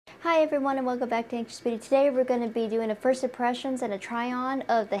Hi everyone and welcome back to Anxious Beauty. Today we're going to be doing a first impressions and a try-on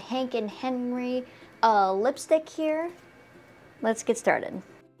of the Hank and Henry lipstick here. Let's get started.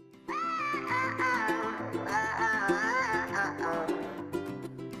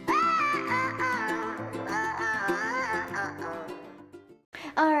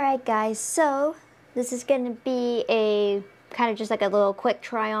 Alright guys, so this is going to be a kind of just like a little quick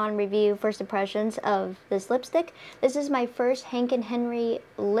try-on review, first impressions of this lipstick. This is my first Hank and Henry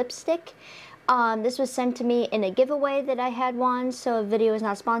lipstick. This was sent to me in a giveaway that I had won, so a video is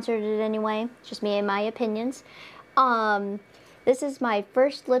not sponsored in any way, just me and my opinions. This is my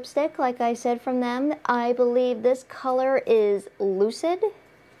first lipstick, like I said, from them. I believe this color is Lucid,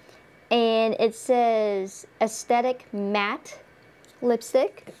 and it says Aesthetic Matte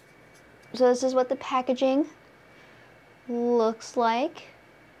Lipstick. So this is what the packaging looks like,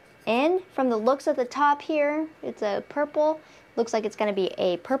 and from the looks at the top here, it's a purple. Looks like it's gonna be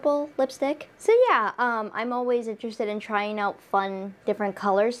a purple lipstick. So yeah, I'm always interested in trying out fun different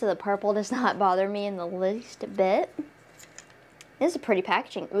colors, so the purple does not bother me in the least bit. This is a pretty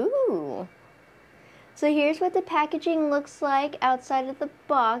packaging. Ooh. So here's what the packaging looks like outside of the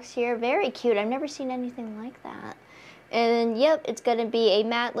box here. Very cute. I've never seen anything like that. And yep, it's gonna be a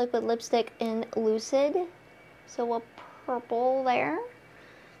matte liquid lipstick in Lucid. So a purple there.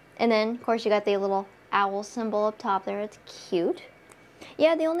 And then, of course, you got the little owl symbol up top there. It's cute.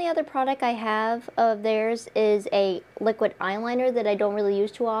 Yeah, the only other product I have of theirs is a liquid eyeliner that I don't really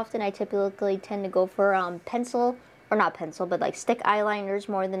use too often. I typically tend to go for pencil, or not pencil, but like stick eyeliners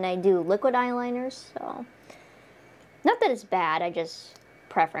more than I do liquid eyeliners. So, not that it's bad, I just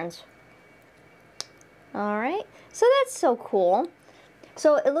preference. Alright, so that's so cool.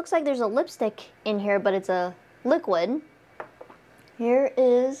 So it looks like there's a lipstick in here, but it's a liquid. Here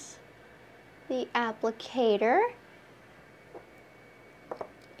is the applicator,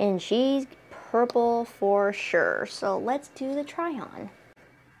 and she's purple for sure. So let's do the try on.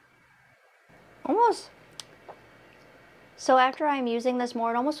 Almost. So after I'm using this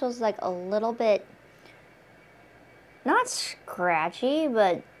more, it almost feels like a little bit, not scratchy,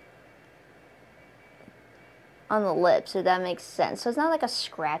 but on the lips, if that makes sense. So it's not like a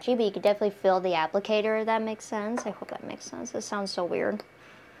scratchy, but you can definitely feel the applicator, if that makes sense. I hope that makes sense. This sounds so weird.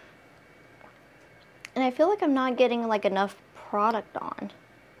 And I feel like I'm not getting like enough product on.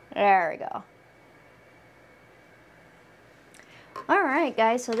 There we go. Alright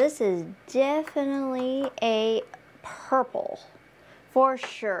guys, so this is definitely a purple. For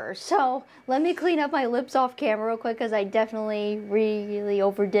sure. So let me clean up my lips off camera real quick, because I definitely really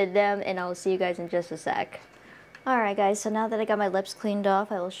overdid them, and I'll see you guys in just a sec. Alright guys, so now that I got my lips cleaned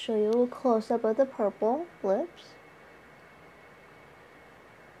off, I will show you a close-up of the purple lips.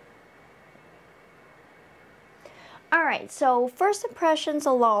 Alright, so first impressions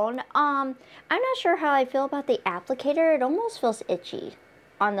alone, I'm not sure how I feel about the applicator. It almost feels itchy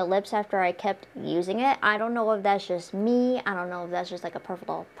on the lips after I kept using it. I don't know if that's just me. I don't know if that's just like a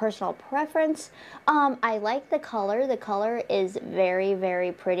personal preference. I like the color. The color is very,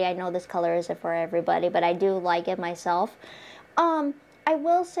 very pretty. I know this color isn't for everybody, but I do like it myself. I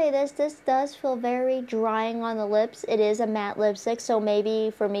will say this does feel very drying on the lips. It is a matte lipstick, so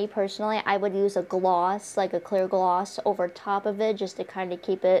maybe for me personally, I would use a gloss, like a clear gloss over top of it, just to kind of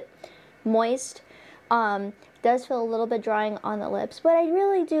keep it moist. Does feel a little bit drying on the lips, but I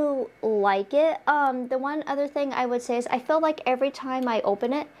really do like it. The one other thing I would say is I feel like every time I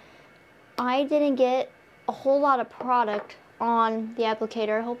open it, I didn't get a whole lot of product on the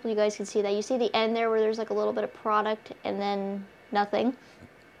applicator. Hopefully you guys can see that. You see the end there where there's like a little bit of product and then nothing.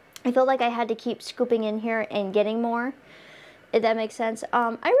 I feel like I had to keep scooping in here and getting more, if that makes sense.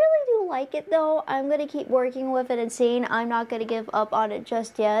 I really do like it though. I'm going to keep working with it and seeing. I'm not going to give up on it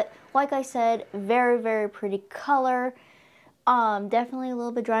just yet. Like I said, very, very pretty color. Definitely a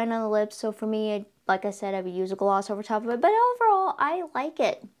little bit drying on the lips. So for me, like I said, I would use a gloss over top of it. But overall, I like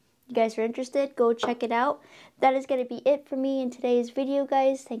it. You guys are interested, go check it out. That is going to be it for me in today's video,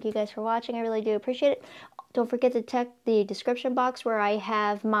 guys. Thank you guys for watching. I really do appreciate it. Don't forget to check the description box where I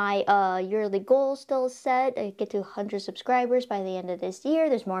have my yearly goal still set. I get to 100 subscribers by the end of this year.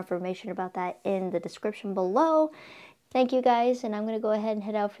 There's more information about that in the description below. Thank you guys, and I'm going to go ahead and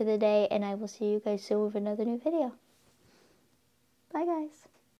head out for the day, and I will see you guys soon with another new video. Bye guys.